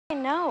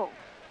No.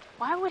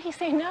 Why would he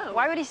say no?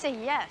 Why would he say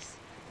yes?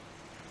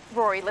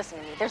 Rory, listen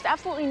to me. There's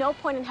absolutely no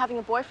point in having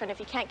a boyfriend if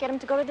you can't get him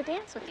to go to the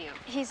dance with you.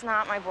 He's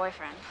not my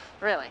boyfriend.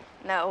 Really?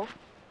 No.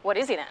 What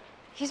is he then?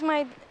 He's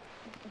my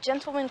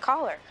gentleman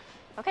caller.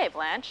 Okay,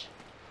 Blanche.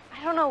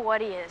 I don't know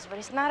what he is, but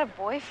he's not a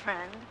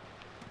boyfriend.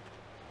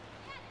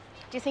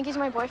 Do you think he's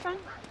my boyfriend?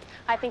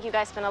 I think you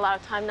guys spend a lot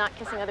of time not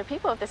kissing other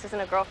people if this isn't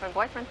a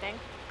girlfriend-boyfriend thing.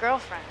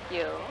 Girlfriend.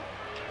 You?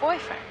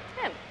 Boyfriend.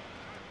 Him.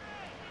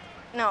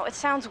 No, it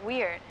sounds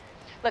weird.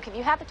 Look, have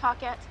you had the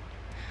talk yet?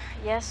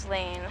 Yes,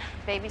 Lane.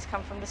 Babies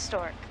come from the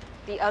stork.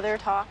 The other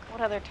talk?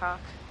 What other talk?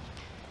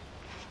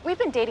 We've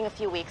been dating a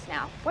few weeks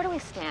now. Where do we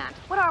stand?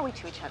 What are we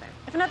to each other?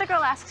 If another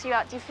girl asks you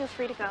out, do you feel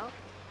free to go?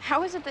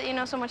 How is it that you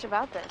know so much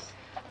about this?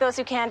 Those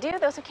who can do,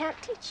 those who can't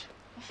teach.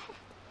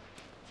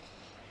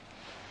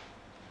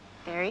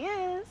 There he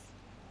is.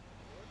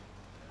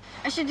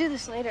 I should do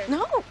this later.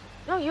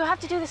 No, you have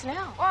to do this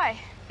now. Why?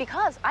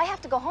 Because I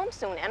have to go home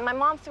soon, and my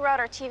mom threw out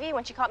our TV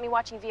when she caught me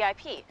watching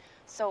VIP.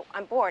 So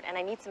I'm bored, and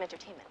I need some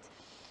entertainment.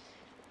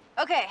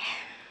 Okay,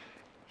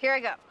 here I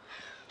go.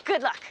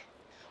 Good luck.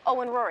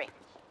 Oh, and Rory,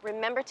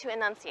 remember to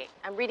enunciate.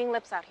 I'm reading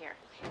lips out here.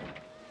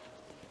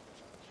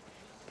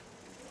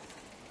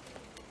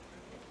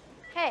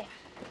 Hey.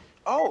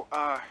 Oh,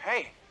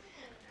 hey.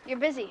 You're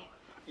busy.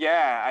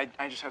 Yeah,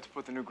 I just have to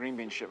put the new green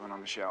bean shipment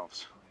on the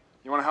shelves.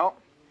 You want to help?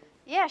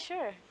 Yeah,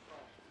 sure.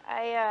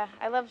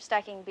 I love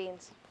stacking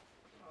beans.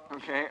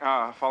 Okay,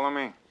 follow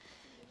me.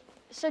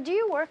 So do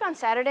you work on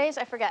Saturdays?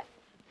 I forget.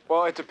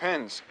 Well, it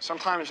depends.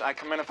 Sometimes I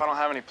come in if I don't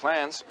have any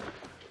plans.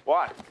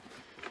 What?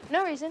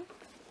 No reason.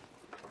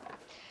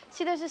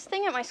 See, there's this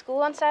thing at my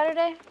school on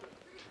Saturday.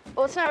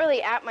 Well, it's not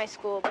really at my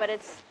school, but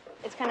it's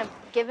kind of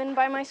given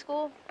by my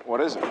school.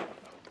 What is it?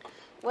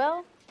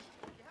 Well,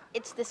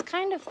 it's this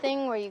kind of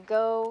thing where you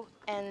go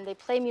and they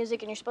play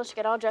music and you're supposed to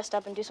get all dressed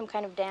up and do some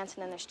kind of dance,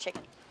 and then there's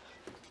chicken.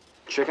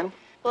 Chicken?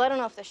 Well, I don't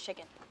know if there's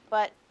chicken,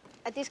 but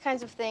at these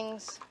kinds of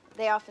things,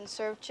 they often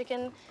serve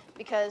chicken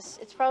because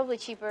it's probably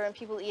cheaper and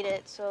people eat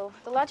it, so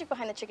the logic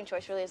behind the chicken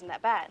choice really isn't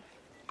that bad.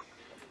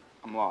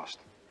 I'm lost.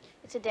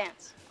 It's a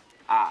dance.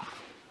 Ah.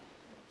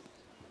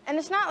 And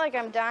it's not like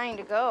I'm dying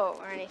to go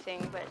or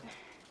anything, but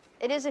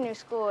it is a new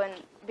school, and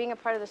being a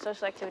part of the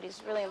social activity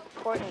is really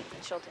important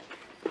in Chilton.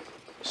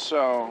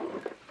 So,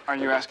 are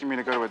you asking me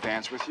to go to a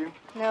dance with you?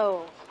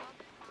 No.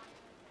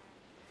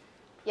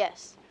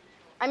 Yes.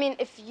 I mean,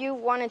 if you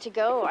wanted to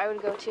go, I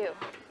would go too.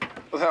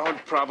 Well, that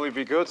would probably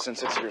be good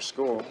since it's your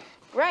school.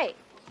 Right.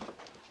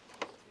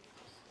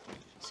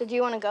 So do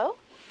you want to go?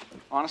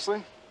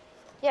 Honestly?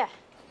 Yeah.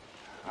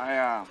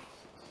 I've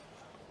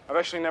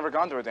actually never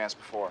gone to a dance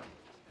before.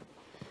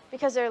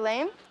 Because they're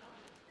lame?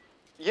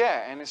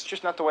 Yeah, and it's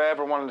just not the way I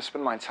ever wanted to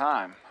spend my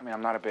time. I mean,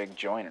 I'm not a big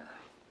joiner.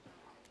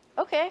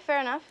 Okay, fair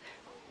enough.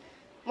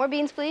 More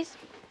beans, please.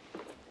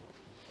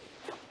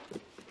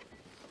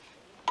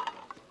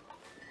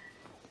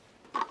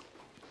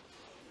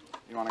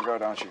 You want to go,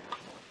 don't you?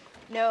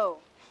 No,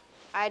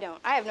 I don't.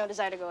 I have no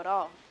desire to go at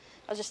all.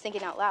 I was just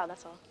thinking out loud,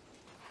 that's all.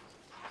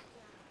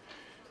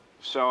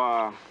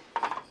 So,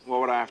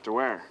 what would I have to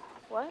wear?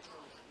 What?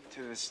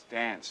 To this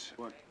dance.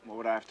 What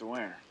would I have to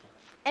wear?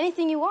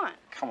 Anything you want.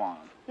 Come on.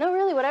 No,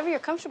 really, whatever you're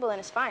comfortable in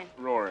is fine.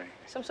 Rory.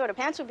 Some sort of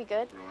pants would be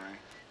good. Rory.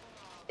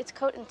 It's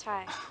coat and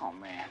tie. Oh,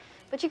 man.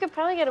 But you could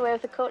probably get away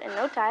with a coat and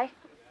no tie.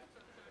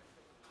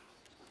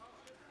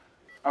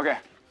 Okay.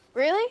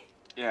 Really?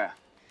 Yeah.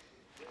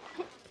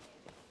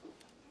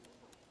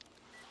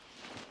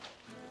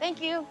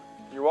 Thank you.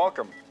 You're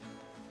welcome.